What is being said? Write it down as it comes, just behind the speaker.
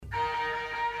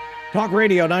Talk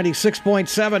Radio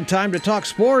 96.7, time to talk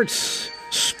sports.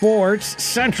 Sports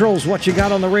Central's what you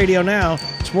got on the radio now.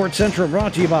 Sports Central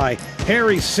brought to you by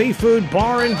Harry's Seafood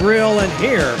Bar and Grill, and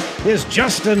here is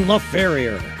Justin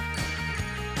LaFerrier.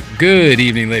 Good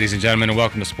evening, ladies and gentlemen, and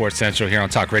welcome to Sports Central here on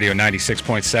Talk Radio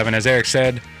 96.7. As Eric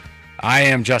said, I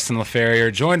am Justin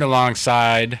LaFerrier, joined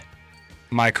alongside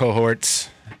my cohorts,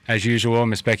 as usual,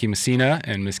 Miss Becky Messina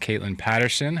and Miss Caitlin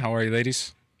Patterson. How are you,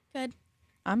 ladies? Good.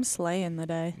 I'm slaying the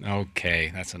day.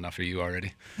 Okay, that's enough of you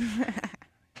already. You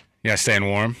guys staying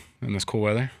warm in this cool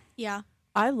weather? Yeah.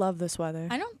 I love this weather.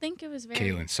 I don't think it was very...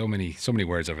 Caitlin, so many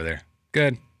words over there.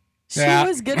 Good. She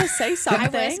was going to say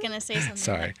something. I was going to say something.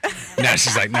 Sorry. No,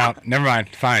 she's like, no, never mind.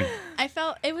 Fine. I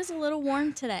felt it was a little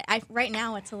warm today. Right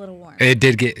now it's a little warm. It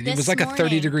did get, it This was like a morning-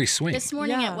 30-degree swing. This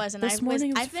morning Yeah, it wasn't. this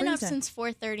morning it was I've been up freezing. since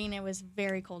 4:30 and it was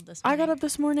very cold this I morning. got up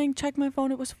this morning, checked my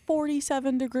phone. It was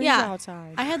 47 degrees Yeah.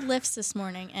 outside. I had lifts this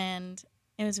morning and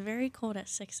it was very cold at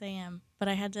 6 a.m., but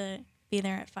I had to be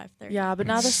there at 5:30. Yeah, but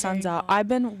now the It's sun's very out. cold. I've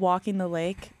been walking the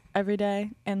lake every day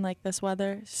in like this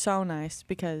weather. So nice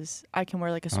because I can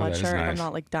wear like a Oh, that is sweatshirt and I'm nice.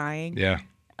 not like dying Yeah,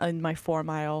 in my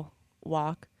 4-mile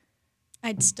walk.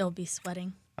 I'd still be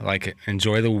sweating. I like it.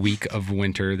 Enjoy the week of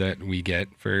winter that we get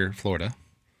for Florida.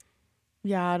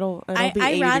 Yeah, it'll be I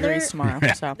 80 rather- degrees tomorrow.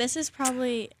 So This is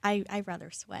probably... I'd rather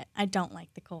sweat. I don't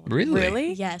like the cold.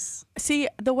 Really? Yes. see,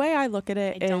 the way I look at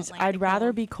it I don't is like I'd the rather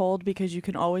cold. be cold because you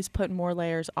can always put more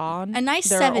layers on. A nice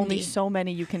there are only 70. so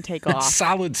many you can take off.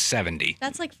 Solid 70.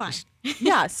 That's like fine.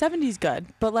 Yeah, 70's good,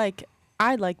 but like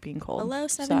I like being cold. Below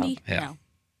so, 70? Yeah. No.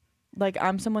 like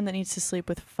I'm someone that needs to sleep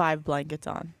with 5 blankets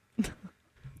on.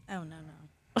 Oh, no.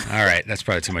 All right, that's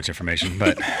probably too much information.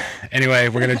 But anyway,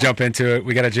 we're going to jump into it.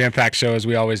 We got a jam-packed show as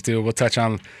we always do. We'll touch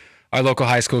on our local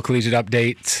high school collegiate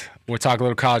update. We'll talk a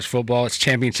little college football. It's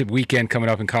championship weekend coming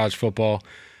up in college football.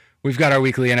 We've got our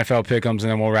weekly NFL pick'ems, and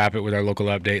then we'll wrap it with our local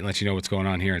update and let you know what's going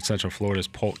on here in Central Florida's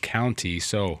Polk County.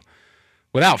 So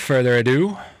without further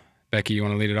ado, Becky, you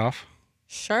want to lead it off?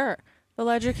 Sure. The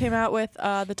Ledger came out with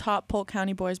the top Polk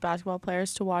County boys basketball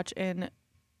players to watch in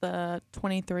the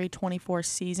 23-24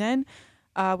 season.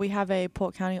 We have a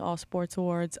Polk County All Sports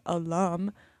Awards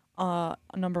alum,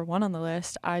 number 1 on the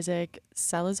list, Isaac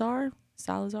Salazar.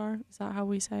 Salazar, is that how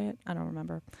we say it? I don't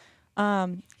remember.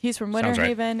 He's from Winter Sounds right.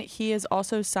 Haven. He is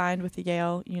also signed with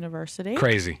Yale University.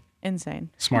 Crazy. Insane.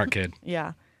 Smart kid.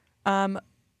 Yeah. At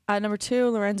number 2,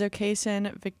 Lorenzo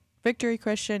Kaysen, Victory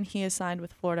Christian. He is signed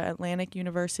with Florida Atlantic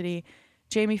University.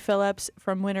 Jamie Phillips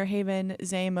from Winter Haven.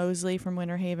 Zay Mosley from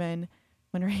Winter Haven.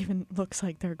 Winter Haven looks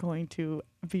like they're going to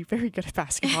be very good at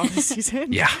basketball this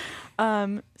season. Yeah.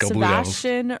 Go Blue Devils.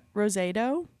 Sebastian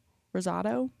Rosado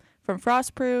from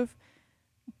Frostproof.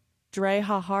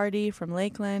 Dreha Hardy from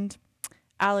Lakeland.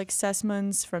 Alex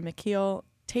Sessmans from McKeel.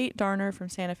 Tate Darner from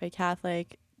Santa Fe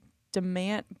Catholic.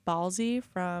 Demant Balsey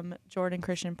from Jordan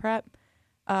Christian Prep.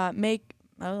 Mike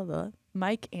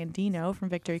Andino from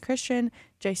Victory Christian.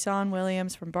 Jason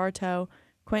Williams from Bartow.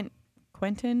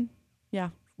 Quentin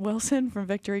Wilson from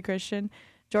Victory Christian.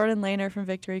 Jordan Lehner from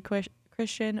Victory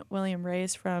Christian. William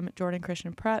Reyes from Jordan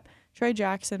Christian Prep. Trey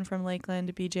Jackson from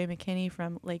Lakeland. BJ McKinney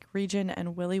from Lake Region.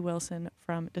 And Willie Wilson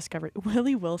from Discovery.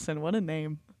 Willie Wilson, what a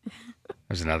name.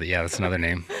 There's another. Yeah, that's another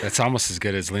name. That's almost as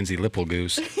good as Lindsay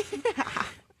Lippelgoose.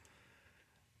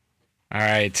 All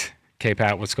right.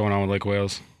 K-Pat, what's going on with Lake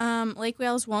Wales? Lake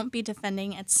Wales won't be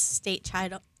defending its state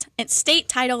title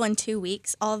in 2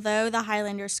 weeks. Although the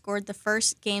Highlanders scored the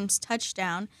first game's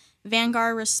touchdown,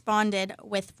 Vanguard responded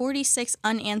with 46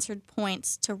 unanswered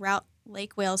points to rout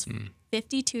Lake Wales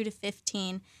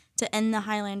 52-15 to end the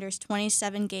Highlanders'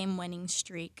 27-game winning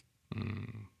streak.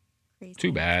 Crazy.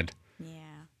 Too bad.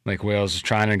 Yeah. Lake Wales is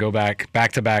trying to go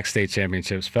back-to-back state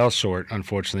championships. Fell short,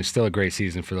 unfortunately. Still a great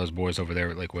season for those boys over there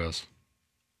at Lake Wales.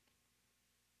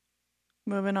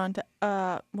 Moving on to,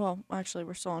 actually,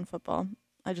 we're still on football.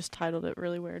 I just titled it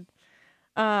really weird.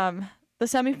 The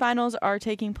semifinals are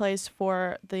taking place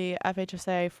for the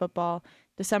FHSA football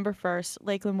December 1st.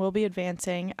 Lakeland will be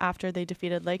advancing after they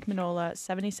defeated Lake Minola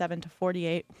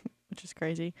 77-48, which is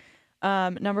crazy.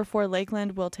 Number 4,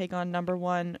 Lakeland will take on number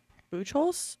 1,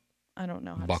 Buchholz. I don't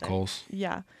know how to say it. Buckholes.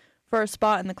 Yeah. For a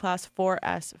spot in the Class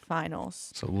 4S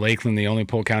finals. So Lakeland, the only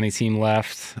Polk County team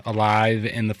left alive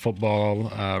in the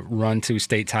football run to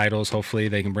state titles. Hopefully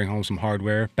they can bring home some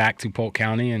hardware back to Polk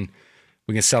County, and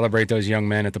we can celebrate those young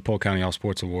men at the Polk County All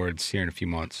Sports Awards here in a few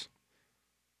months.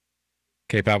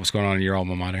 K-Pop, what's going on in your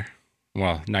alma mater?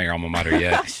 Well, not your alma mater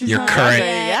yet. She's your not current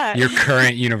there yet. your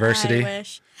current university. I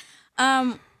wish.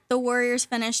 The Warriors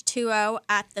finished 2-0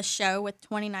 at the show with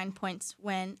 29 points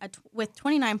win. With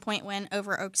 29-point win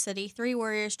over Oak City. 3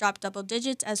 Warriors dropped double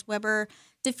digits as Weber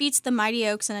defeats the Mighty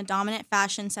Oaks in a dominant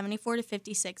fashion,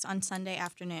 74-56 on Sunday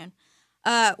afternoon.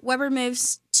 Weber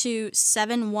moves to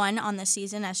 7-1 on the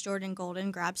season as Jordan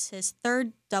Golden grabs his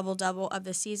 3rd double-double of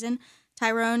the season.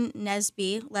 Tyrone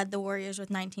Nesby led the Warriors with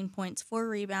 19 points, 4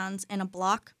 rebounds, and a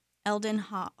block. Eldon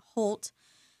Holt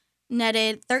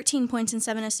netted 13 points and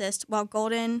 7 assists, while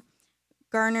Golden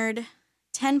garnered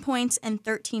 10 points and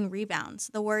 13 rebounds.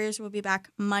 The Warriors will be back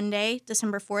Monday,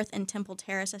 December 4th in Temple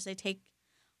Terrace as they take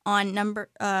on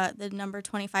the number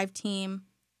 25 team,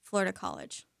 Florida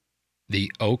College. The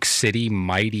Oak City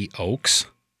Mighty Oaks?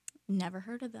 Never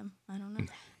heard of them. I don't know.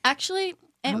 Actually,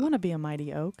 I want to be a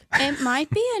Mighty Oak. it might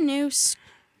be a new...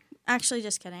 Actually,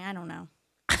 just kidding. I don't know.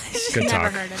 Good Never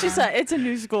talk. heard of She them. said it's a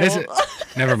new school. Is it?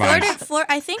 Never mind.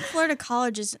 I think Florida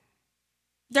College is...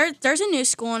 There's a new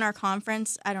school in our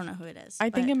conference. I don't know who it is. I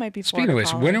think but it might be Speaking Florida of which,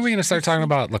 College. when are we going to start talking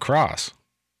about lacrosse?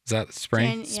 Is that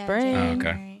spring? Spring. Oh, okay.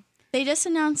 January. They just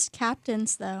announced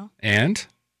captains, though. And?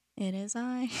 It is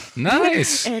I.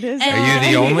 Nice. It is. And- Are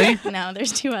you the only? No,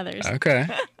 there's 2 others. Okay.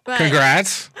 But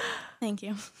Congrats. Thank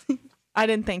you. I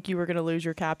didn't think you were going to lose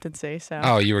your captaincy, so.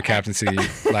 Oh, you were captaincy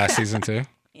last season too?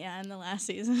 Yeah, in the last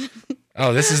season.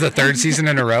 Oh, this is the 3rd season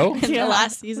in a row? In the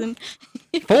last season.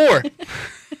 4.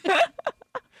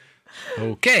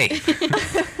 Okay.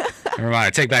 Never mind. I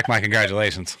take back my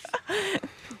congratulations.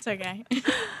 It's okay.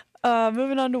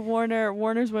 Moving on to Warner.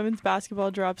 Warner's women's basketball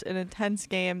drops an intense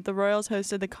game. The Royals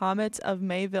hosted the Comets of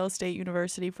Mayville State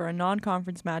University for a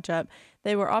non-conference matchup.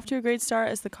 They were off to a great start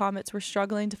as the Comets were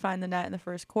struggling to find the net in the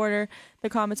first quarter. The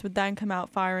Comets would then come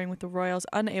out firing with the Royals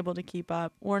unable to keep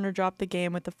up. Warner dropped the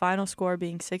game with the final score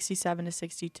being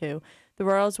 67-62. The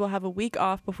Royals will have a week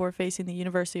off before facing the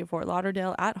University of Fort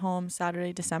Lauderdale at home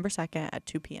Saturday, December 2nd at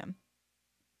 2 p.m.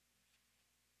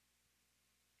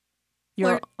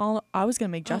 I was going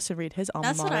to make Justin read his alma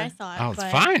That's mater. what I thought. Oh, it's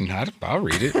but fine. I'll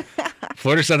read it.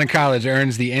 Florida Southern College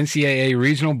earns the NCAA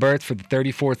regional berth for the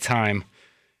 34th time.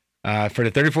 For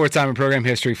the 34th time in program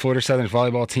history, Florida Southern's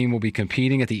volleyball team will be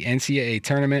competing at the NCAA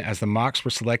tournament as the Mocs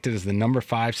were selected as the number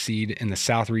 5 seed in the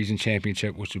South Region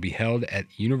Championship, which will be held at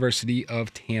University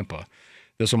of Tampa.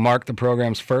 This will mark the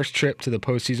program's first trip to the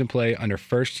postseason play under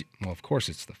first. Well, of course,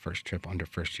 it's the first trip under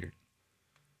first year.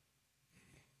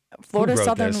 Florida wrote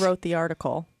Southern this? wrote the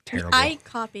article. Terrible. I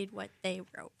copied what they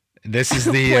wrote. This is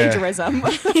the Plagiarism.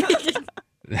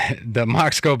 the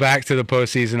Mocs go back to the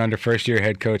postseason under first-year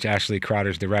head coach Ashley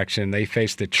Crowder's direction. They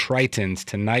face the Tritons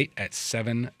tonight at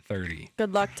 7:30.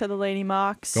 Good luck to the Lady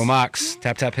Mocs. Go Mocs!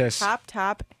 Tap tap hiss. Tap,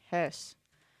 tap, hiss.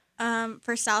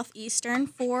 For Southeastern,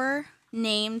 4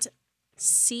 named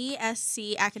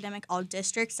CSC Academic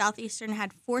All-District. Southeastern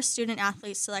had 4 student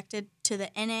athletes selected to the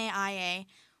NAIA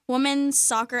Women's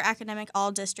Soccer Academic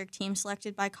All-District team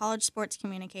selected by College Sports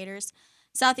Communicators.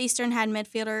 Southeastern had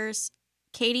midfielders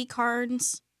Katie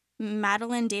Carnes,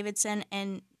 Madeline Davidson,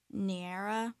 and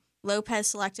Niera Lopez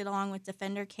selected along with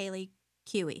defender Kaylee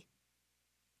Kiwi.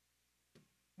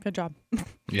 Good job.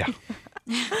 Yeah.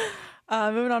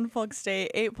 Moving on to Polk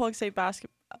State. 8 Polk State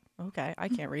basketball. Okay, I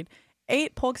can't read.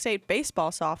 8 Polk State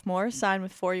baseball sophomores signed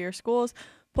with 4-year schools.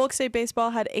 Polk State baseball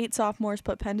had 8 sophomores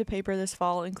put pen to paper this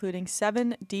fall, including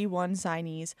 7 D1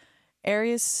 signees.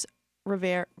 Arias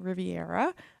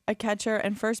Riviera, a catcher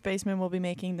and first baseman, will be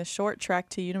making the short trek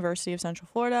to University of Central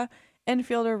Florida.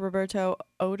 Infielder Roberto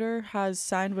Odor has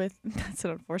signed with that's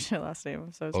an unfortunate last name.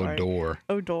 I'm so sorry.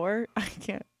 Odor.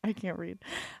 I can't read.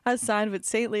 Has signed with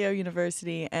St. Leo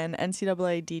University and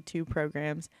NCAA D2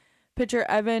 programs. Pitcher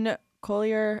Evan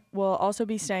Collier will also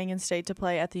be staying in state to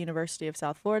play at the University of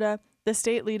South Florida. The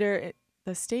state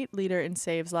leader in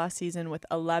saves last season with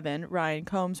 11, Ryan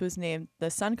Combs, was named the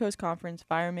Suncoast Conference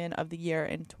Fireman of the Year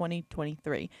in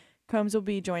 2023. Combs will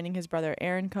be joining his brother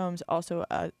Aaron Combs, also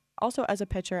as a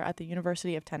pitcher at the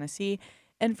University of Tennessee.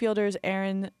 Infielders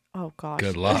Aaron, oh gosh.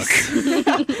 Good luck.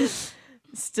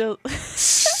 Stella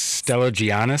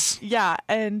Giannis. Yeah,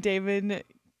 and David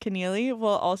Keneally will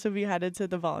also be headed to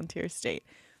the Volunteer State.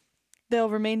 They'll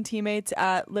remain teammates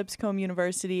at Lipscomb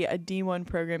University, a D1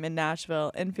 program in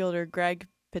Nashville. Infielder Greg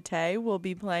Pate will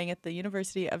be playing at the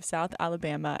University of South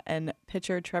Alabama, and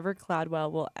pitcher Trevor Cladwell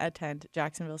will attend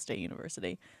Jacksonville State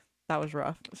University. That was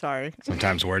rough. Sorry.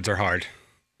 Sometimes words are hard.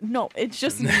 No, it's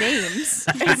just names.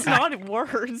 It's not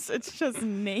words. It's just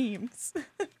names.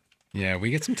 Yeah, we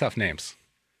get some tough names.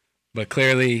 But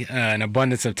clearly, an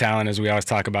abundance of talent, as we always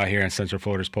talk about here in Central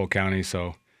Florida's Polk County.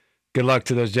 So good luck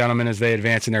to those gentlemen as they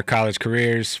advance in their college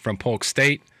careers from Polk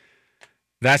State.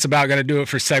 That's about going to do it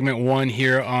for segment 1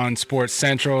 here on Sports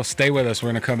Central. Stay with us.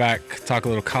 We're going to come back, talk a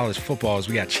little college football as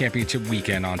we got championship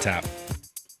weekend on tap.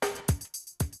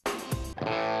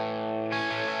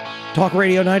 Talk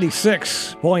Radio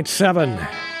 96.7.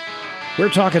 We're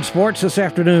talking sports this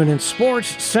afternoon in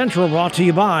Sports Central, brought to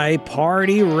you by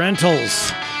Party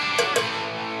Rentals.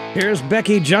 Here's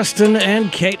Becky, Justin, and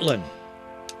Caitlin.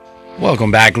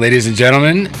 Welcome back, ladies and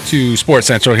gentlemen, to Sports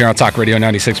Central here on Talk Radio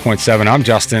 96.7. I'm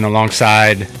Justin,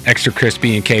 alongside Extra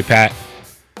Crispy and K-Pat.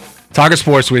 Talking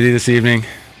sports with you this evening.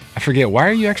 I forget, why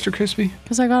are you Extra Crispy?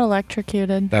 Because I got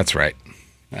electrocuted. That's right.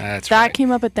 That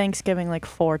came up at Thanksgiving like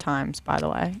 4 times, by the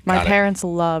way. My parents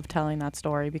love telling that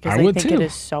story because they think it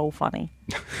is so funny.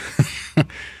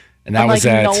 And that was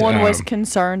no one was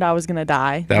concerned I was going to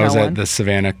die. That was at the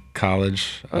Savannah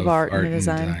College of Art and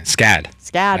Design. SCAD.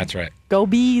 That's right. Go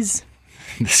Bees.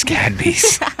 The SCAD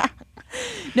Bees.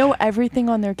 No, everything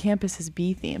on their campus is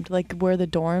bee themed, like where the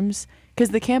dorms, because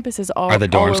the campus is all. Are the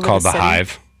dorms all called the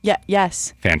Hive? Yeah.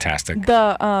 Yes. Fantastic.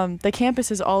 The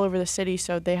campus is all over the city,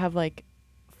 so they have like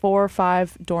 4 or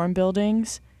 5 dorm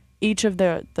buildings. Each of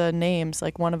the names,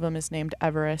 like one of them is named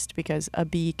Everest because a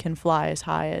bee can fly as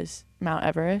high as Mount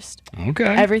Everest. Okay.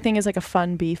 Everything is like a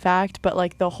fun bee fact, but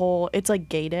like it's like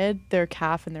gated, their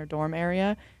CAF and their dorm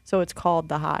area, so it's called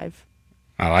the Hive.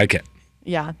 I like it.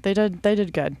 Yeah, they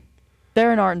did good.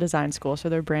 They're an art and design school, so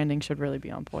their branding should really be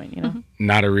on point, you know? Mm-hmm.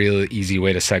 Not a real easy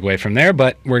way to segue from there,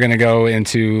 but we're going to go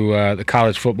into the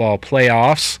college football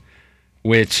playoffs,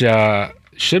 which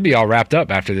should be all wrapped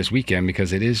up after this weekend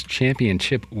because it is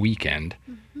championship weekend.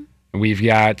 Mm-hmm. We've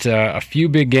got a few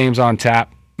big games on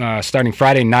tap. Starting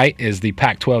Friday night is the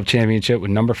Pac-12 championship with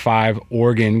number 5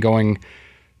 Oregon going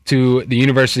to the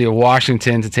University of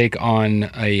Washington to take on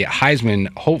a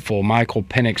Heisman hopeful Michael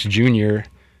Penix Jr.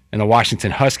 and the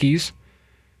Washington Huskies.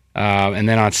 And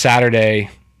then on Saturday,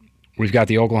 we've got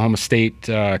the Oklahoma State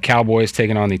Cowboys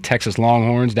taking on the Texas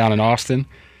Longhorns down in Austin.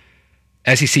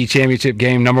 SEC championship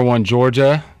game, number 1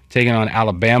 Georgia taking on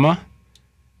Alabama.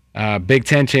 Big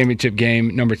Ten championship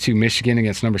game, number 2 Michigan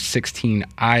against number 16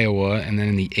 Iowa. And then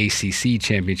in the ACC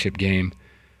championship game,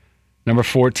 number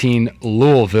 14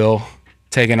 Louisville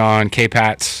taking on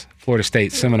K-Pat's Florida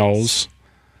State Seminoles,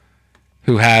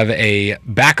 who have a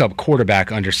backup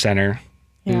quarterback under center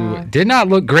who did not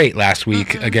look great last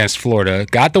week against Florida.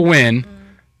 Got the win,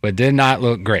 but did not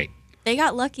look great. They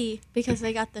got lucky because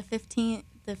they got the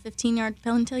 15-yard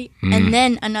penalty and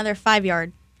then another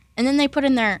 5-yard. And then they put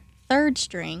in their 3rd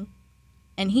string,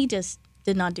 and he just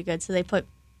did not do good. So they put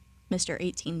Mr.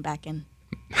 18 back in.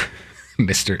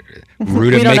 Mr.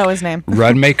 We don't know his name.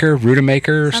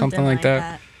 Rudemaker, or something like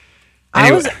that.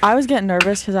 Anyway. I was getting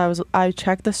nervous because I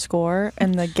checked the score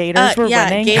and the Gators were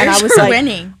winning. Gators and I was were like,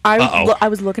 winning. I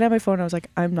was looking at my phone and I was like,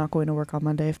 I'm not going to work on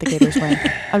Monday if the Gators win.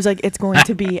 I was like, it's going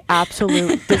to be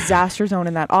absolute disaster zone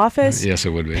in that office. Yes, it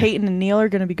would be. Peyton and Neil are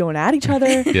going to be going at each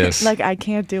other. Yes. Like, I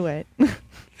can't do it.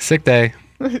 Sick day.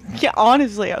 Yeah,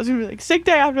 honestly, I was going to be like, sick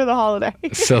day after the holiday.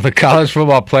 So the college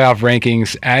football playoff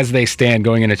rankings as they stand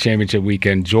going into championship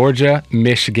weekend, Georgia,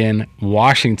 Michigan,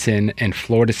 Washington, and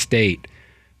Florida State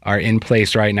are in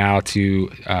place right now to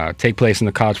take place in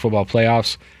the college football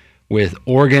playoffs, with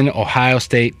Oregon, Ohio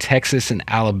State, Texas, and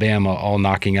Alabama all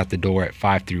knocking at the door at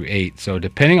 5 through 8. So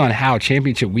depending on how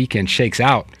championship weekend shakes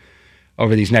out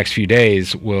over these next few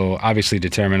days will obviously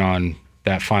determine on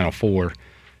that Final Four.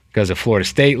 Because if Florida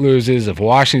State loses, if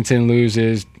Washington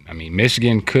loses, I mean,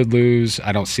 Michigan could lose.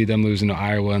 I don't see them losing to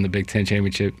Iowa in the Big Ten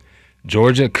championship.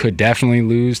 Georgia could definitely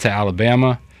lose to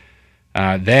Alabama.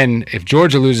 Then if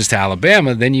Georgia loses to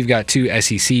Alabama, then you've got 2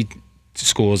 SEC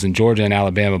schools in Georgia and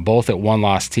Alabama, both at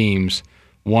 1-loss teams.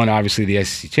 One, obviously, the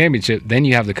SEC championship. Then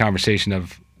you have the conversation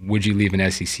of, would you leave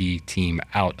an SEC team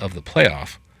out of the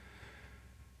playoff?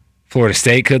 Florida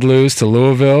State could lose to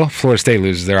Louisville. Florida State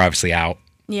loses, they're obviously out.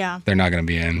 Yeah. They're not going to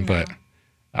be in. No.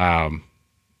 But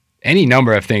any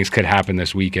number of things could happen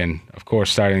this weekend. Of course,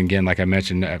 starting again, like I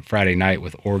mentioned, at Friday night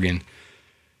with Oregon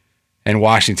and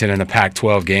Washington in the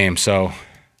Pac-12 game. So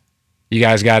you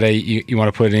guys got you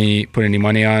want to put any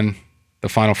money on the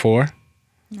Final Four?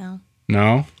 No.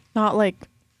 No? Not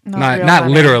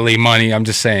money. Literally money. I'm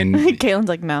just saying. Caitlin's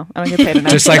like, no, I don't get paid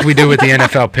enough. Just like we do with the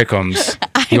NFL pick'ems.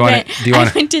 I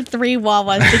went to 3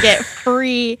 Wawas to get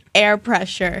free air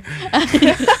pressure.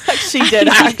 She did,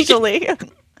 actually.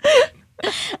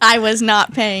 I was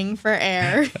not paying for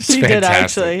air. She did,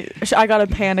 actually. I got a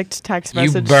panicked text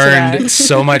message. You burned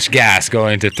so much gas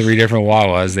going to 3 different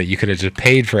Wawas that you could have just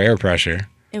paid for air pressure.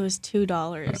 It was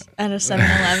 $2 at a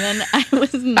 7-Eleven. I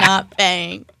was not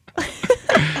paying.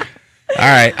 All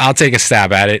right, I'll take a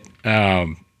stab at it,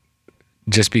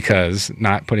 just because,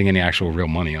 not putting any actual real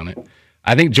money on it.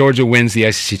 I think Georgia wins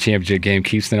the SEC championship game,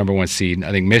 keeps the number 1 seed.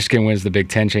 I think Michigan wins the Big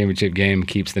Ten championship game,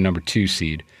 keeps the number 2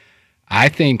 seed. I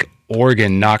think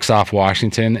Oregon knocks off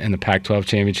Washington in the Pac-12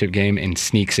 championship game and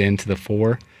sneaks into the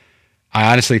 4.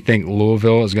 I honestly think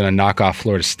Louisville is going to knock off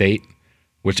Florida State,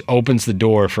 which opens the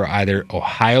door for either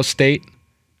Ohio State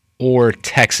or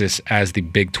Texas as the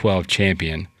Big 12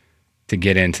 champion to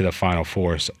get into the Final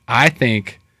Four. So I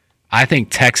think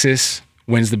Texas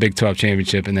wins the Big 12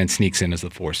 championship and then sneaks in as the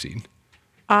 4 seed.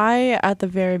 I, at the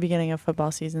very beginning of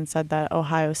football season, said that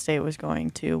Ohio State was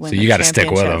going to win So the you gotta stick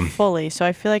with championship them. fully. So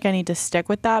I feel like I need to stick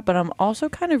with that, but I'm also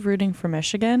kind of rooting for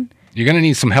Michigan. You're going to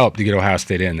need some help to get Ohio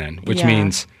State in then, which Yeah.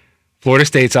 means Florida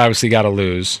State's obviously got to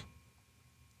lose.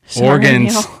 Sorry,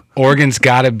 Neil. Oregon's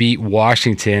got to beat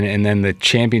Washington, and then the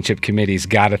championship committee's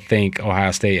got to think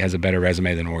Ohio State has a better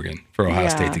resume than Oregon for Ohio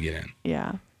State to get in.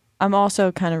 Yeah. I'm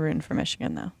also kind of rooting for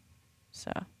Michigan, though.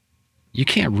 So You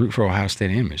can't root for Ohio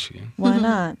State and Michigan. why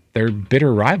not? They're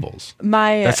bitter rivals.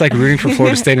 My That's like rooting for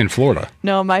Florida State and Florida.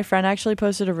 No, my friend actually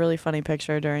posted a really funny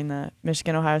picture during the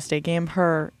Michigan-Ohio State game.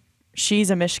 She's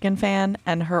a Michigan fan,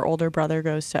 and her older brother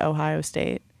goes to Ohio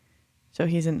State. So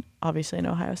he's obviously an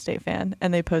Ohio State fan.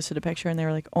 And they posted a picture, and they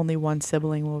were like, only one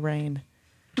sibling will reign.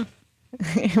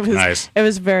 Nice. It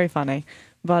was very funny.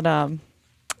 But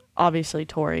obviously,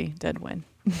 Tori did win.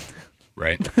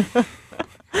 Right.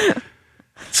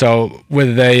 So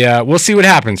we'll see what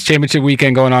happens. Championship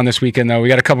weekend going on this weekend, though. We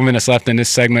got a couple minutes left in this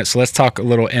segment, so let's talk a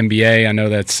little NBA. I know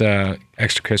that's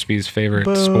Extra Crispy's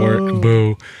favorite sport.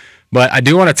 Boo. But I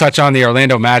do want to touch on the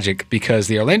Orlando Magic because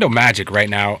the Orlando Magic right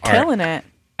now are Killing it.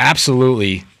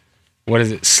 absolutely,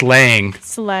 slaying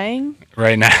Slang?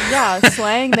 right now. Yeah,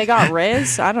 slang. They got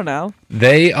Riz. I don't know.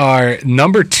 They are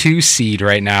number 2 seed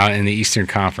right now in the Eastern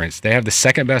Conference. They have the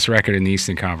second best record in the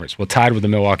Eastern Conference. Well, tied with the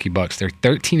Milwaukee Bucks. They're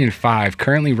 13-5,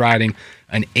 currently riding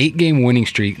an 8-game winning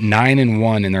streak,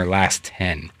 9-1 in their last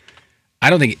 10. I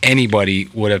don't think anybody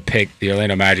would have picked the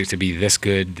Orlando Magic to be this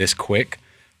good, this quick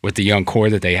with the young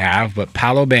core that they have. But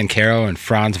Paolo Banchero and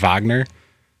Franz Wagner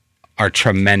are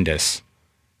tremendous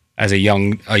as a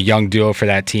young duo for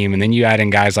that team. And then you add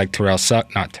in guys like Jalen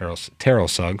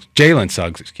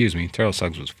Suggs, excuse me. Terrell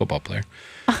Suggs was a football player.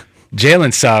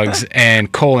 Jalen Suggs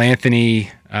and Cole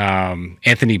Anthony,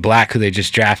 Anthony Black, who they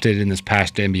just drafted in this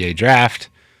past NBA draft.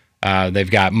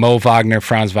 They've got Mo Wagner,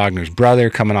 Franz Wagner's brother,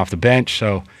 coming off the bench.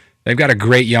 So they've got a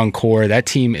great young core. That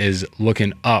team is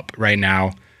looking up right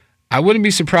now. I wouldn't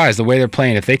be surprised the way they're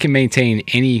playing. If they can maintain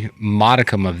any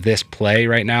modicum of this play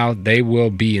right now, they will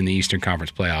be in the Eastern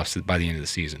Conference playoffs by the end of the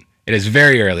season. It is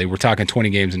very early. We're talking 20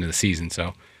 games into the season,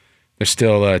 so there's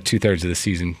still 2/3 of the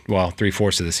season,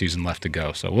 3/4 of the season left to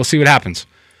go. So we'll see what happens.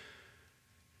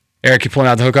 Eric, you pulling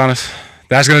out the hook on us?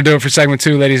 That's going to do it for segment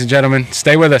 2, ladies and gentlemen.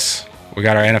 Stay with us. We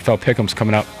got our NFL Pick'ems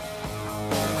coming up.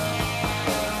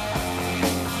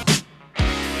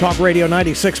 Talk Radio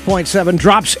 96.7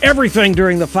 drops everything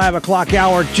during the 5 o'clock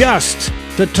hour just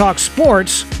to talk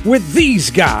sports with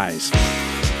these guys.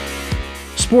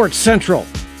 Sports Central,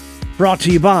 brought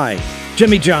to you by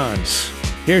Jimmy John's.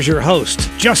 Here's your host,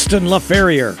 Justin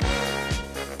LaFerrier.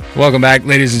 Welcome back,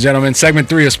 ladies and gentlemen. Segment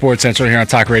 3 of Sports Central here on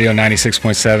Talk Radio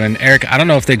 96.7. Eric, I don't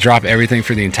know if they drop everything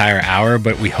for the entire hour,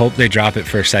 but we hope they drop it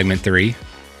for segment 3.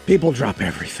 People drop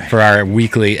everything. For our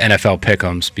weekly NFL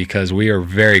Pick'ems, because we are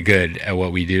very good at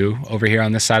what we do over here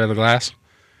on this side of the glass,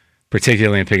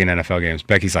 particularly in picking NFL games.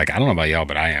 Becky's like, I don't know about y'all,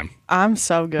 but I am. I'm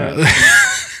so good.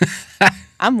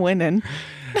 I'm winning.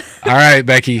 All right,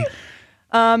 Becky.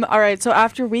 All right, so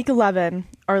after week 11,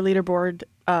 our leaderboard,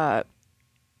 I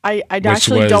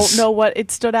actually don't know what it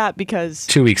stood at because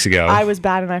 2 weeks ago. I was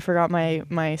bad and I forgot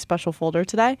my special folder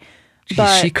today.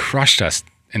 Jeez, she crushed us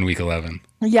in week 11.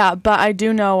 Yeah, but I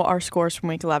do know our scores from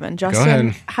week 11. Justin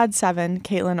ahead. had 7.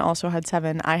 Caitlin also had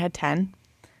 7. I had 10.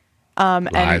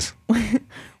 Lies. And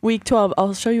week 12,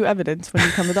 I'll show you evidence when you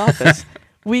come to the office.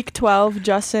 Week 12,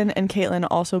 Justin and Caitlin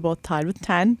also both tied with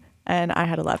 10, and I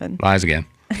had 11. Lies again.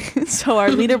 So our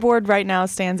leaderboard right now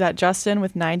stands at Justin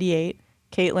with 98,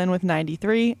 Caitlin with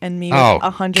 93, and me with Oh,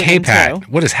 102. K-Pat,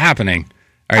 what is happening?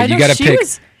 All right, I know, you got to pick.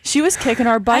 She was kicking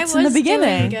our butts in the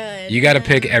beginning. Good. You got to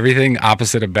pick everything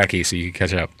opposite of Becky so you can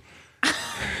catch up.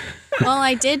 Well,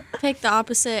 I did pick the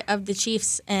opposite of the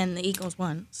Chiefs and the Eagles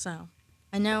won, so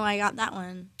I know I got that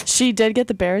one. She did get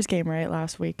the Bears game right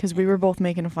last week because we were both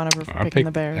making fun of her for picking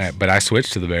the Bears. But I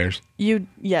switched to the Bears.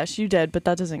 Yes, you did, but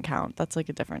that doesn't count. That's like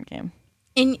a different game.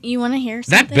 And you want to hear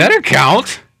something? That better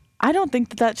count. I don't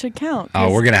think that should count.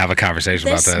 Oh, we're going to have a conversation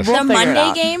about this. We'll The figure it Monday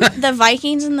out. game, the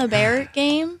Vikings and the Bear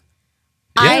game,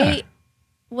 Yeah. I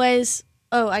was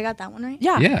Oh, I got that one right?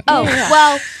 Yeah. Yeah. Oh, yeah.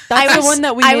 well, That's I the was, one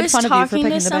that we I made was fun of you for talking picking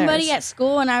to the somebody Bears. at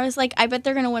school, and I was like, I bet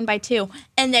they're going to win by 2.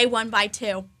 And they won by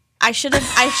 2. I should have, You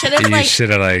like, should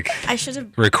have I should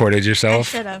have, recorded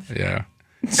yourself. I should have. Yeah.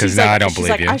 Because She's now like- I don't she's believe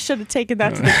like, you. I should have taken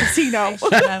that to the casino.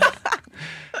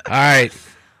 All right.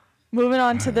 Moving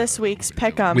on to this week's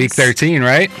pick'ems. Week 13,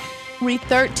 right? Week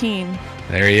 13.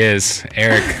 There he is.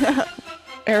 Eric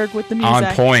Eric with the music.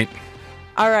 on point.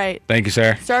 All right. Thank you,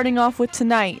 sir. Starting off with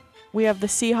tonight, we have the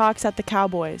Seahawks at the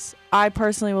Cowboys. I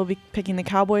personally will be picking the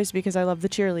Cowboys because I love the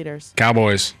cheerleaders.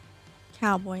 Cowboys.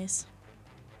 Cowboys.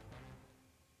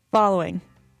 Following,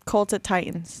 Colts at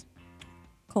Titans.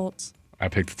 Colts. I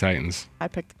picked the Titans. I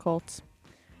picked the Colts.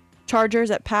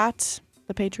 Chargers at Pats.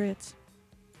 The Patriots.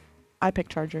 I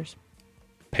picked Chargers.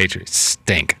 Patriots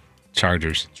stink.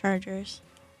 Chargers. Chargers.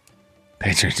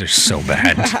 Patriots are so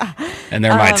bad. And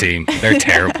they're my team. They're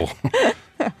terrible.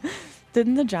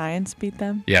 Didn't the Giants beat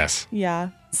them? Yes. Yeah.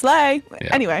 Slay. Yeah.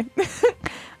 Anyway.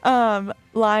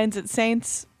 Lions at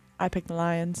Saints. I picked the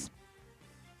Lions.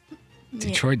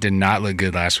 Detroit did not look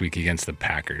good last week against the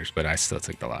Packers, but I still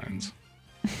took the Lions.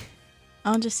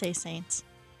 I'll just say Saints.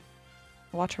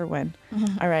 Watch her win.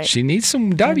 All right. She needs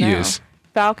some W's.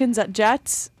 Falcons at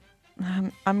Jets.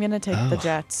 I'm going to take the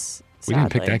Jets. We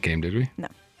didn't pick sadly. that game, did we? No.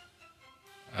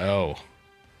 Oh.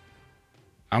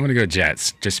 I'm going to go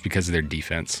Jets just because of their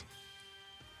defense.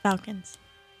 Falcons.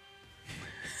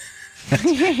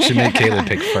 Should make Caleb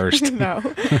pick first. No.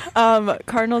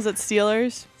 Cardinals at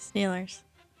Steelers. Steelers.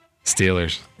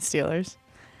 Steelers.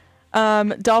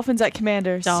 Dolphins at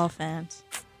Commanders. Dolphins.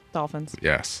 Dolphins.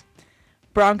 Yes.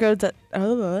 Broncos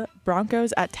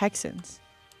at Texans.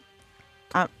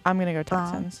 I'm gonna go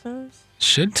Texans. Broncos.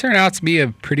 Should turn out to be a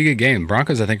pretty good game.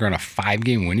 Broncos, I think, are on a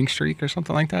 5-game winning streak or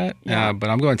something like that. Yeah. But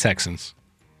I'm going Texans.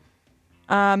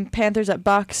 Panthers at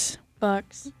Bucks.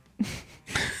 Bucks.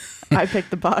 I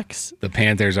picked the Bucks. The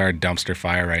Panthers are a dumpster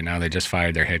fire right now. They just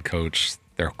fired their head coach,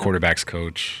 their quarterback's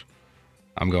coach.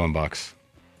 I'm going Bucks.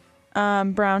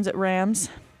 Browns at Rams.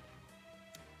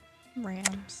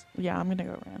 Rams. Yeah, I'm gonna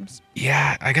go Rams.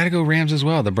 Yeah, I got to go Rams as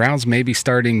well. The Browns may be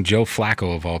starting Joe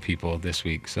Flacco of all people this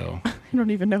week. So I don't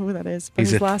even know who that is, but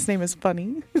He's his a- last name is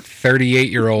funny.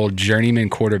 38-year-old journeyman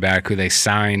quarterback who they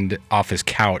signed off his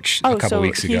couch a couple so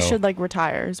weeks ago. he should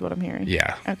retire, is what I'm hearing.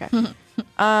 Yeah. Okay.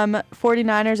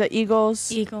 49ers at Eagles.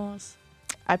 Eagles.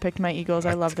 I picked my Eagles.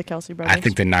 I love the Kelsey brothers. I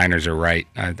think the Niners are right.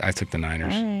 I took the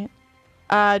Niners. All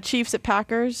right. Chiefs at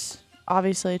Packers.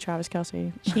 Obviously, Travis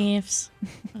Kelsey. Chiefs.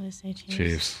 What did I say?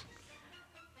 Chiefs.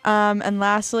 And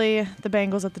lastly, the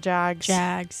Bengals at the Jags.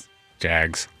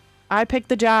 Jags. I picked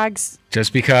the Jags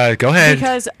Just because. Go ahead.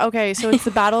 because, okay, so it's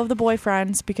the battle of the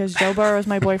boyfriends because Joe Burrow is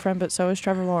my boyfriend, but so is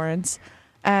Trevor Lawrence.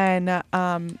 And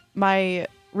my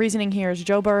reasoning here is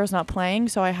Joe Burrow's not playing,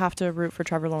 so I have to root for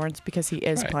Trevor Lawrence because he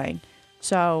is Right. playing.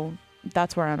 So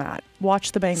that's where I'm at.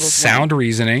 Watch the Bengals Sound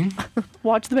reasoning. win.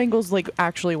 Watch the Bengals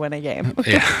actually win a game.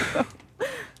 Yeah.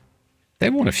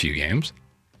 They've won a few games,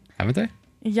 haven't they?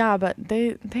 Yeah, but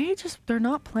they're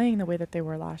not playing the way that they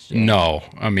were last year. No.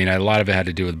 I mean, a lot of it had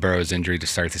to do with Burrow's injury to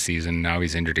start the season. Now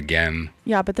he's injured again.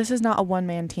 Yeah, but this is not a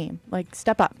one-man team.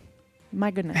 Step up.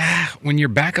 My goodness. When your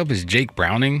backup is Jake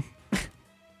Browning.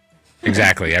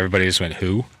 Exactly. Everybody just went,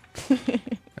 who?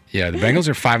 Yeah, the Bengals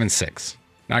are 5-6.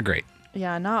 Not great.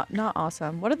 Yeah, not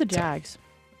awesome. What are the Jags?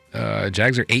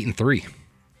 Jags are 8-3.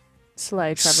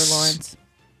 Slay Trevor Lawrence.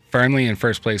 Firmly in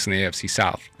first place in the AFC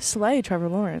South. Slay Trevor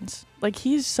Lawrence.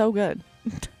 He's so good.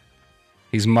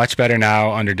 He's much better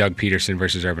now under Doug Peterson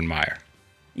versus Urban Meyer.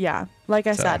 Yeah. Like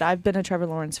I So- said, I've been a Trevor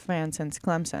Lawrence fan since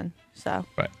Clemson. So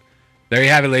But there you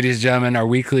have it, ladies and gentlemen, our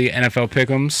weekly NFL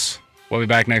Pick'ems. We'll be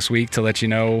back next week to let you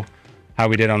know how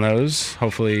we did on those.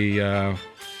 Hopefully,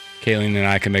 Kayleen and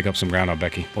I can make up some ground on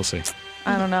Becky. We'll see.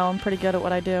 I don't know. I'm pretty good at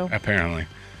what I do. Apparently.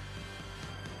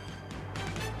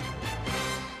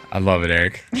 I love it,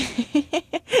 Eric.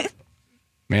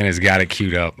 Man has got it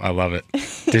queued up. I love it.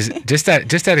 Just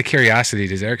out of curiosity,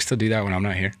 does Eric still do that when I'm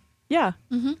not here? Yeah.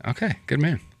 Okay, good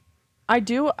man. I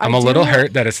do. I'm a little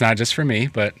hurt that it's not just for me,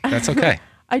 but that's okay.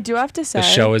 I do have to say. The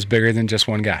show is bigger than just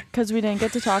one guy. Because we didn't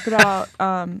get to talk about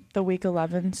the Week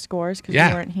 11 scores because Yeah.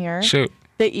 we weren't here. Shoot.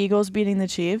 The Eagles beating the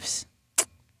Chiefs.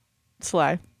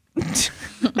 Slay.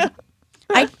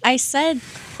 I said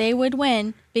they would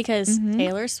win because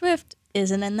Taylor Swift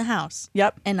isn't in the house.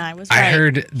 Yep. And I was right. I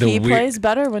heard the He weird plays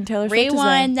better when Taylor Swift is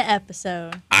Rewind the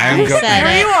episode. I'm I go- said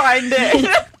it. Rewind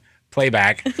it.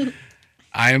 playback.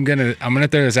 I'm gonna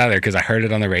throw this out there because I heard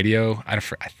it on the radio. I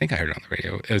think I heard it on the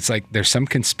radio. It's like there's some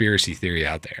conspiracy theory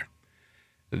out there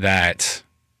that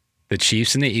the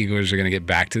Chiefs and the Eagles are gonna get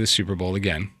back to the Super Bowl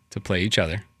again. to play each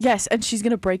other. Yes, and she's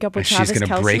gonna break up with And Travis she's going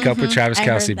to Kelce. break up with Travis I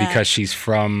heard Kelce that. because she's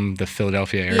from the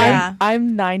Philadelphia area. Yeah.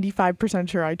 I'm 95%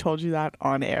 sure I told you that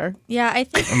on air. Yeah, I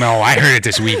think No, I heard it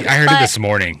this week. I heard it But- this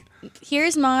morning.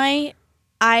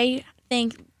 I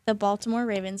think the Baltimore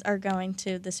Ravens are going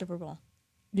to the Super Bowl.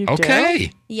 You do?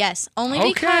 Okay. Yes, only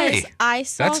Okay. because I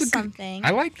saw That's a good- something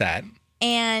I like that.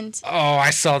 and Oh,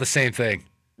 I saw the same thing.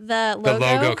 the The logo.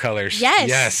 logo colors. Yes.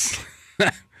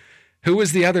 Yes. Who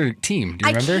was the other team? Do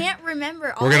you remember? I can't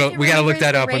remember. All We I gotta can look remember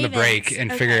that is up on the Ravens. break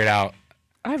and figure Okay. it out.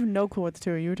 I have no clue what the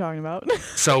two of you were talking about.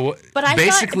 So But I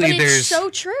basically, thought, but there's it's so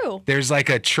true. there's like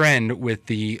a trend with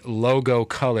the logo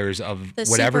colors of The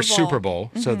whatever Super Super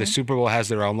Bowl. So the Super Bowl has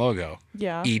their own logo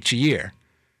Yeah. each year.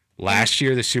 Last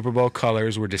year, the Super Bowl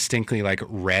colors were distinctly like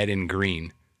red and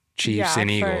green, Chiefs Yeah, and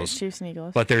for Eagles. Chiefs and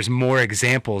Eagles. But there's more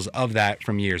examples of that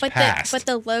from years past. But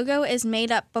the logo is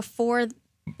made up before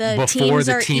the Before teams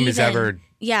the are team is even. ever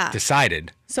Yeah.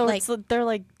 decided. So like- they're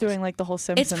like doing like the whole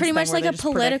Simpsons pretty thing much where like they a just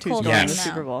predict who's political going to the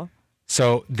thing Super now. Bowl.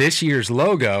 So this year's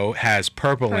logo has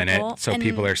purple in it. Purple, So and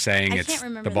people are saying I it's can't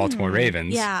remember the the Baltimore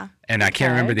Ravens. Yeah. And I can't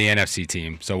Okay. remember the NFC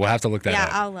team. So we'll have to look that Yeah,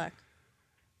 up. I'll look.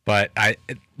 But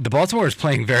the Baltimore is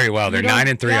playing very well. They're You don't-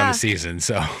 9-3 on yeah. the season.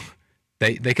 So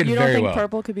they could You don't very think well.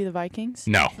 purple could be the Vikings?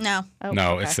 No. No. Oh,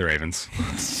 No, okay. it's the Ravens.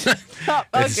 Oh,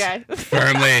 It's okay.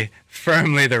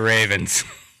 firmly the Ravens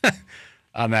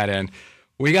on that end.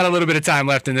 We got a little bit of time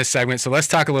left in this segment, so let's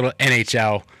talk a little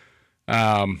NHL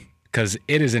because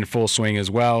it is in full swing as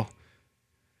well.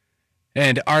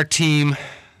 And our team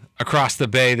across the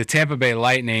bay, the Tampa Bay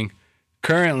Lightning,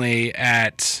 currently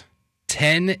at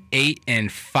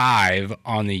 10-8-5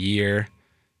 on the year,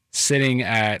 sitting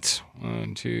at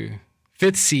 5th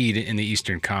seed in the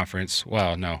Eastern Conference.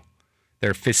 Well, no,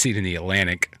 they're 5th seed in the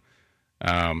Atlantic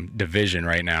division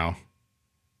right now.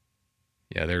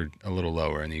 Yeah, they're a little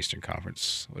lower in the Eastern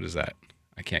Conference. What is that?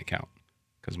 I can't count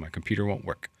because my computer won't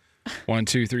work. 1,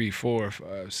 2, 3, 4, 5,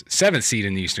 7th seed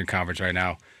in the Eastern Conference right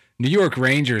now. New York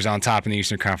Rangers on top in the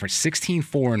Eastern Conference,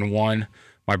 16-4-1.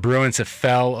 My Bruins have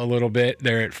fell a little bit.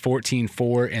 They're at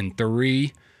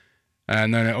 14-4-3.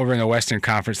 And then over in the Western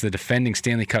Conference, the defending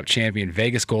Stanley Cup champion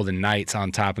Vegas Golden Knights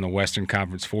on top in the Western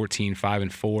Conference,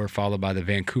 14-5-4, followed by the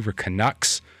Vancouver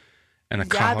Canucks and the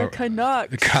The Canucks.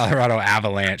 the Colorado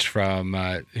Avalanche from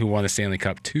who won the Stanley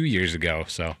Cup 2 years ago.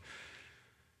 So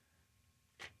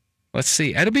let's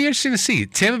see. It'll be interesting to see.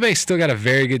 Tampa Bay still got a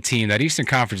very good team. That Eastern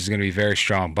Conference is going to be very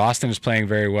strong. Boston is playing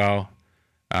very well.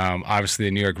 Obviously,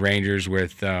 the New York Rangers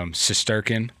with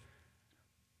Shesterkin.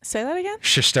 Say that again?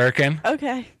 Shesterkin.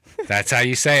 Okay. That's how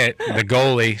you say it. The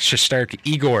goalie, Shesterkin.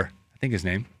 Igor, I think his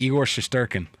name. Igor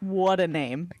Shesterkin. What a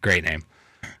name. Great name.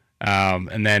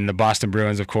 And then the Boston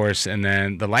Bruins, of course, and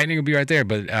then the Lightning will be right there.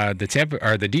 But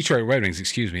the Detroit Red Wings,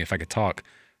 excuse me, if I could talk,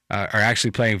 are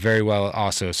actually playing very well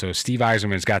also. So Steve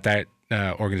Yzerman's got that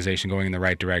organization going in the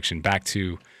right direction, back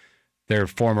to their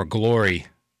former glory,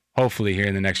 hopefully here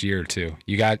in the next year or two.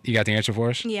 You got the answer for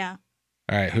us? Yeah.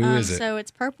 All right, who is it? So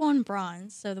it's purple and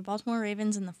bronze. So the Baltimore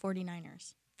Ravens and the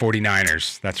 49ers.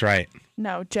 49ers. That's right.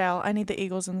 No, jail. I need the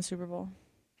Eagles in the Super Bowl.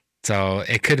 So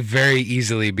it could very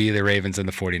easily be the Ravens and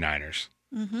the 49ers.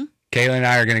 Mm-hmm. Kayla and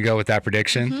I are going to go with that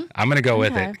prediction. I'm going to go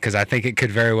with Okay. it because I think it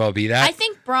could very well be that. I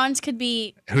think bronze could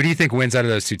be Who do you think wins out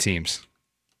of those two teams?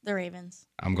 the Ravens.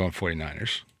 I'm going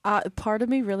 49ers. Part of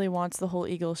me really wants the whole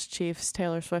Eagles Chiefs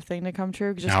Taylor Swift thing to come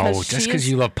true. No, just because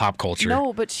you love pop culture.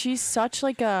 No, but she's such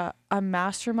like a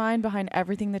mastermind behind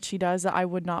everything that she does that I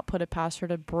would not put it past her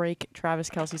to break Travis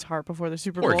Kelce's heart before the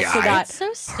Super Poor Bowl guy. so that That's so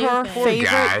her stupid. Poor guy.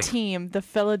 favorite team, the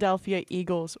Philadelphia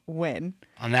Eagles, win.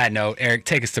 On that note, Eric,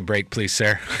 take us to break, please,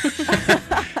 sir.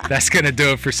 That's going to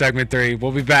do it for segment 3.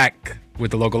 We'll be back with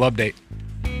the local update.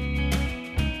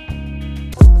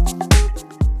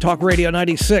 Talk Radio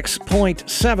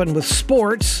 96.7 with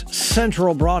Sports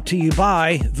Central, brought to you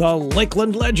by the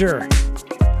Lakeland Ledger.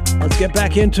 Let's get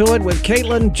back into it with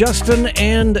Caitlin, Justin,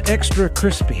 and Extra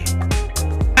Crispy.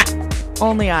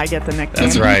 Only I get the nickname.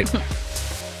 That's right.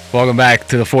 Welcome back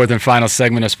to the 4th and final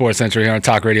segment of Sports Central here on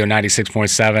Talk Radio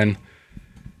 96.7.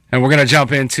 And we're going to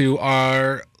jump into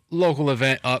our local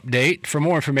event update. For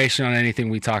more information on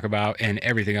anything we talk about and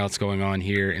everything else going on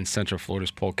here in Central Florida's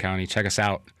Polk County, check us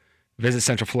out. Visit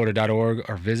centralflorida.org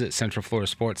or visit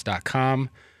centralfloridasports.com.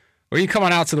 Or you can come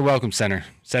on out to the Welcome Center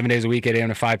 7 days a week, 8 a.m.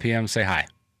 to 5 p.m. Say hi.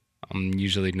 I'm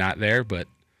usually not there, but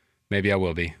maybe I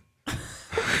will be.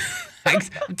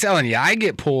 I'm telling you, I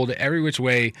get pulled every which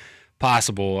way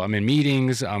possible. I'm in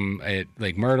meetings. I'm at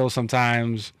Lake Myrtle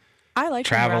sometimes. I like when we're at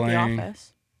Traveling. the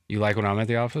office. You like when I'm at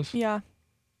the office? Yeah,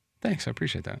 Thanks. I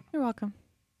appreciate that. you're welcome.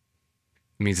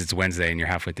 It means it's Wednesday and you're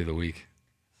halfway through the week.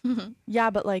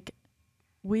 Yeah, but like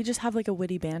We just have like a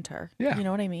witty banter. Yeah. You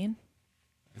know what I mean?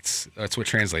 That's what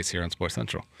translates here on Sports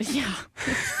Central. Yeah.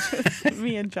 Just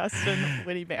me and Justin,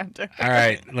 witty banter. All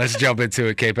right, let's jump into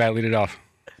it. K-Pat, lead it off.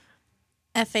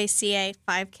 FACA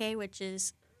 5K, which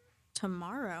is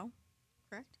tomorrow,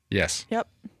 correct? Yes. Yep.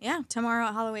 Yeah, tomorrow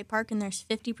at Holloway Park, and there's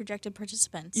 50 projected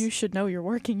participants. You should know you're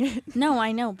working it. No,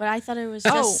 I know, but I thought it was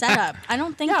just set up. I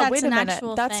don't think Yeah, that's wait a an minute.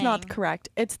 actual That's thing. not correct.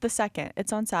 It's the 2nd.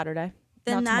 It's on Saturday.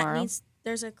 Then not that tomorrow. needs,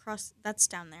 there's a cross, that's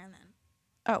down there then.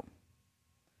 Oh.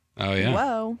 Oh, yeah.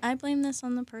 Whoa. I blame this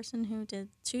on the person who did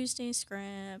Tuesday's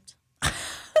script.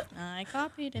 I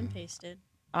copied and pasted.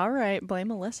 All right, blame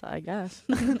Melissa, I guess.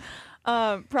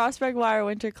 Prospect Wire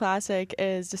Winter Classic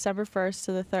is December 1st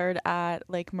to the 3rd at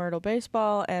Lake Myrtle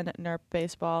Baseball and NERP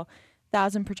Baseball.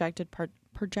 1,000 projected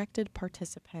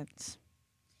participants.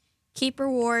 Keeper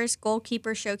Wars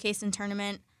Goalkeeper Showcase and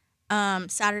Tournament,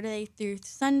 Saturday through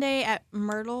Sunday at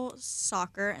Myrtle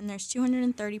Soccer, and there's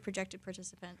 230 projected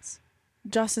participants.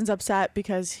 Justin's upset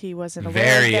because he wasn't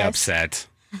aware Very of this. upset.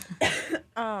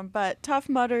 But Tough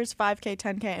Mudders 5K,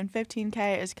 10K, and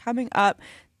 15K is coming up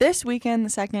this weekend, the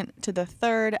 2nd to the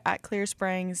 3rd at Clear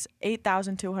Springs.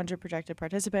 8,200 projected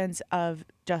participants. Of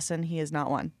Justin, he is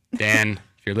not one. Dan,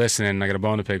 if you're listening, I got a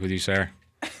bone to pick with you, sir.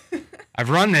 I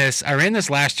ran this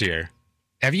last year.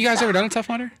 Have you guys ever done a Tough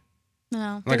Mudder?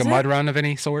 No. Like Does a it? mud run of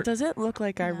any sort? Does it look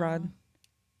like I No. run?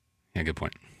 Yeah, good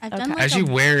point. I've done Okay. like As a you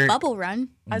wear bubble run.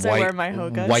 As I wear my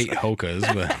Hokas. White Hokas,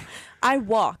 but I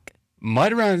walk.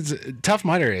 mud runs, Tough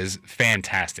Mudder is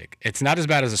fantastic. It's not as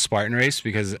bad as a Spartan race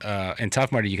because in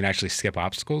Tough Mudder you can actually skip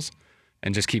obstacles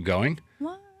and just keep going.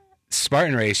 What?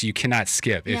 Spartan race you cannot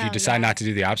skip. If No, you decide yeah. not to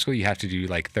do the obstacle, you have to do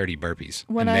like 30 burpees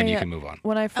When and then I, you can move on.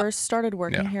 When I first started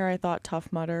working Yeah. here, I thought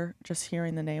Tough Mudder, just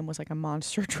hearing the name, was like a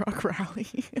monster truck rally.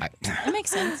 That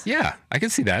makes sense. Yeah, I can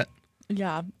see that.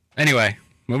 Yeah. Anyway,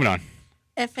 moving on.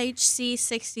 FHC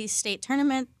 60 State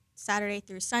Tournament, Saturday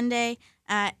through Sunday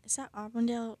at, is that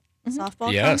Auburndale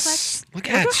Softball Yes. Complex? Look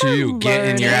Look at at her you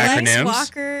getting your learning. Lex acronyms.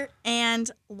 Walker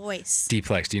and Loyce.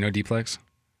 Dplex. Do you know Dplex?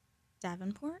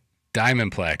 Davenport?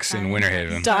 Diamondplex in Winter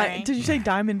Haven. Sorry. Did you say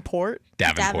Diamond Port?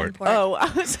 Davenport. Oh,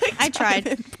 I was like, I tried.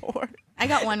 Diamond Port. I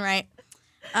got one right.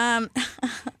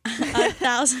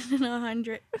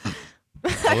 1,100.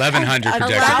 1,100 projected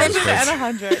 1,000 participants. and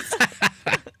 100.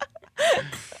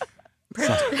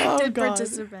 Projected God.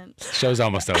 participants. Show's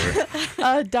almost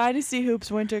over. Dynasty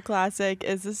Hoops Winter Classic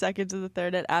is the 2nd to the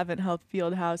 3rd at Advent Health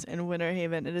Fieldhouse in Winter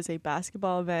Haven. It is a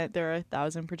basketball event. There are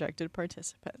 1,000 projected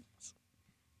participants.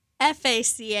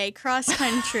 FACA Cross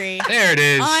Country There it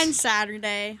is. on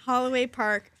Saturday, Holloway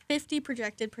Park, 50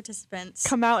 projected participants.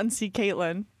 Come out and see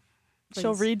Caitlin.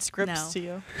 She'll Please. read scripts No. to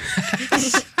you.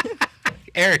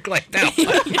 Eric like that one.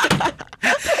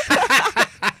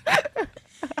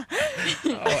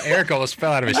 Oh, Eric almost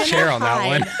fell out of his chair on that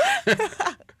one.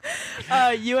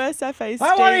 USFA States.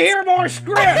 I want to hear more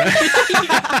script.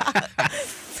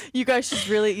 You guys, she's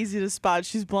really easy to spot.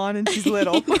 She's blonde and she's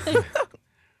little.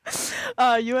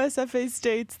 USFA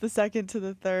States, the 2nd to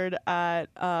the 3rd at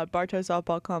Bartow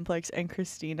Softball Complex in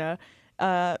Christina.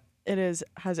 It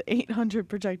has 800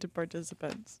 projected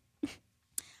participants.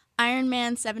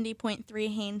 Ironman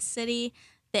 70.3 Haines City,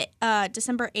 the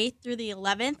December 8th through the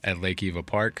 11th, At Lake Eva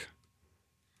Park.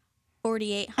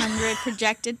 4,800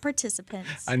 projected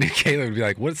participants. I knew Kayla would be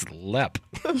like, what's LEP?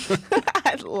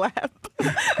 At LEP.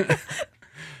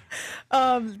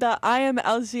 The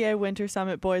IMLCA Winter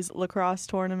Summit Boys Lacrosse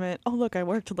Tournament. Oh, look, I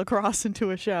worked lacrosse into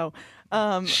a show.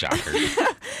 Shocker.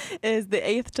 Is the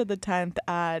 8th to the 10th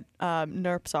at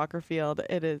NERP Soccer Field.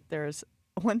 There's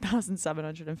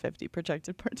 1,750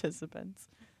 projected participants.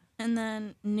 And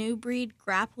then New Breed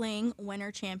Grappling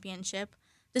Winter Championship,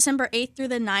 December 8th through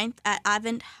the 9th at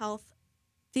Advent Health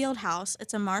Fieldhouse.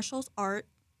 It's a martial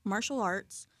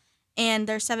arts, and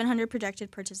there's 700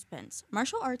 projected participants.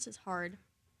 Martial arts is hard.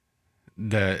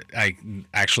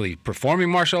 Actually performing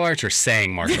martial arts or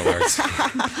saying martial arts?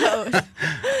 Both.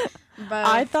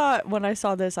 I thought when I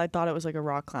saw this, I thought it was like a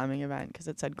rock climbing event because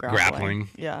it said grappling. Grappling.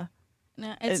 Yeah.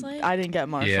 No, it's like I didn't get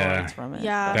martial Yeah. arts from it.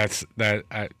 Yeah.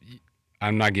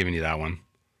 I'm not giving you that one.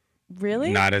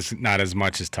 Really? Not as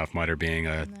much as Tough Mudder being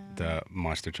the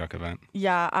monster truck event.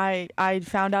 Yeah, I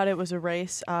found out it was a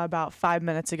race about 5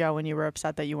 minutes ago when you were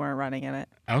upset that you weren't running in it.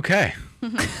 Okay.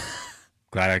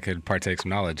 Glad I could partake some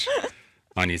knowledge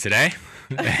on you today.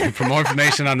 For more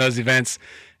information on those events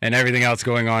and everything else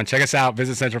going on, check us out.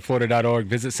 Visit centralflorida.org.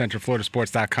 Visit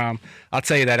centralfloridasports.com. I'll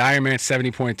tell you that Ironman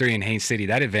 70.3 in Haines City,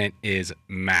 that event is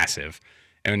massive.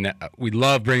 And we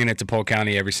love bringing it to Polk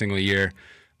County every single year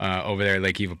over there at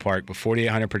Lake Eva Park. But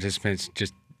 4,800 participants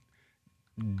just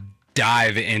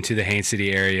dive into the Haines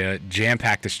City area,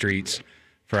 jam-pack the streets.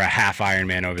 for a half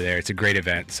Ironman over there. It's a great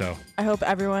event. So I hope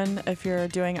everyone, if you're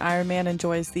doing Ironman,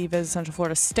 enjoys the Visit Central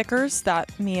Florida stickers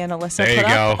that me and Alyssa There you put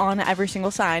up go. on every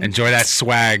single sign. enjoy that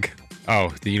swag.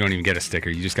 Oh, you don't even get a sticker.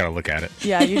 You just got to look at it.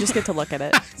 Yeah, you just get to look at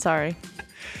it. Sorry.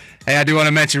 Hey, I do want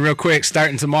to mention real quick,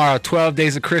 starting tomorrow, 12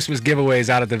 days of Christmas giveaways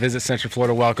out at the Visit Central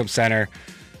Florida Welcome Center.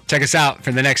 Check us out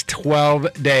for the next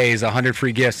 12 days, 100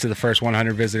 free gifts to the first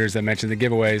 100 visitors that mention the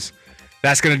giveaways.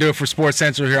 That's going to do it for Sports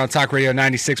Central here on Talk Radio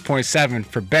 96.7.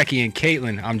 For Becky and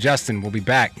Caitlin, I'm Justin. We'll be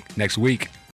back next week.